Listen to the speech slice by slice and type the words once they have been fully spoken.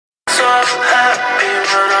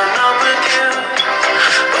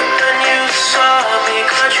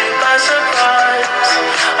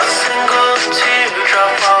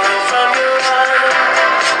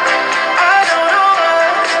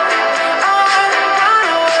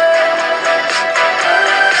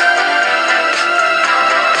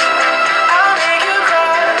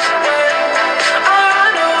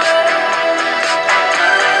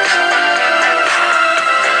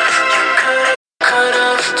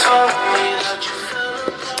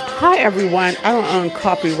Hi everyone. I don't own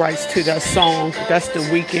copyrights to that song. That's The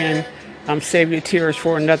Weeknd. Save Your Tears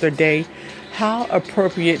for Another Day. How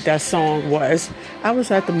appropriate that song was. I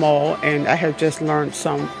was at the mall and I had just learned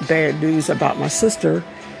some bad news about my sister.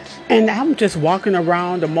 And I'm just walking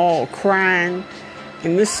around the mall crying.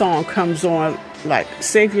 And this song comes on like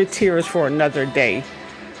Save Your Tears for Another Day.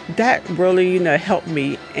 That really, helped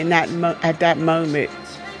me in at that moment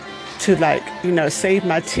to save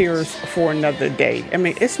my tears for another day. I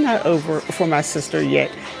mean, it's not over for my sister yet.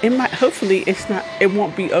 Hopefully it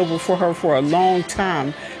won't be over for her for a long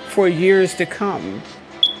time, for years to come.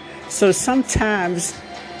 So sometimes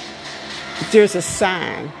there's a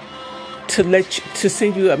sign to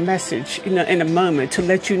send you a message, in a moment to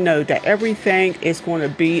let you know that everything is going to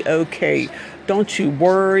be okay. Don't you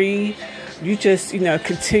worry. You just,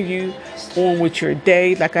 continue on with your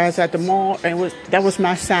day. Like I was at the mall, and that was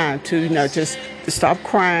my sign to, just to stop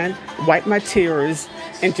crying, wipe my tears,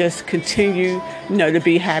 and just continue, to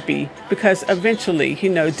be happy. Because eventually,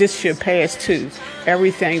 this should pass too.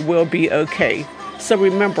 Everything will be okay. So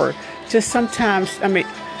remember, just sometimes,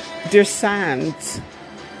 there's signs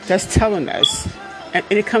that's telling us, and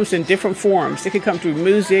it comes in different forms. It could come through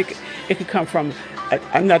music. It could come from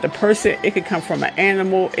another person. It could come from an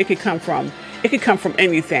animal. It could come from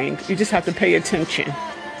anything. You just have to pay attention.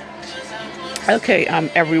 Okay,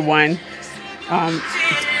 everyone.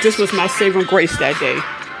 This was my saving grace that day.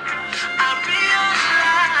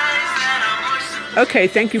 Okay,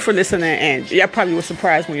 thank you for listening. And y'all probably was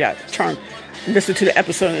surprised when y'all listened to the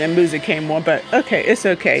episode and the music came on. But okay, it's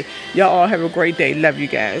okay. Y'all all have a great day. Love you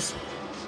guys.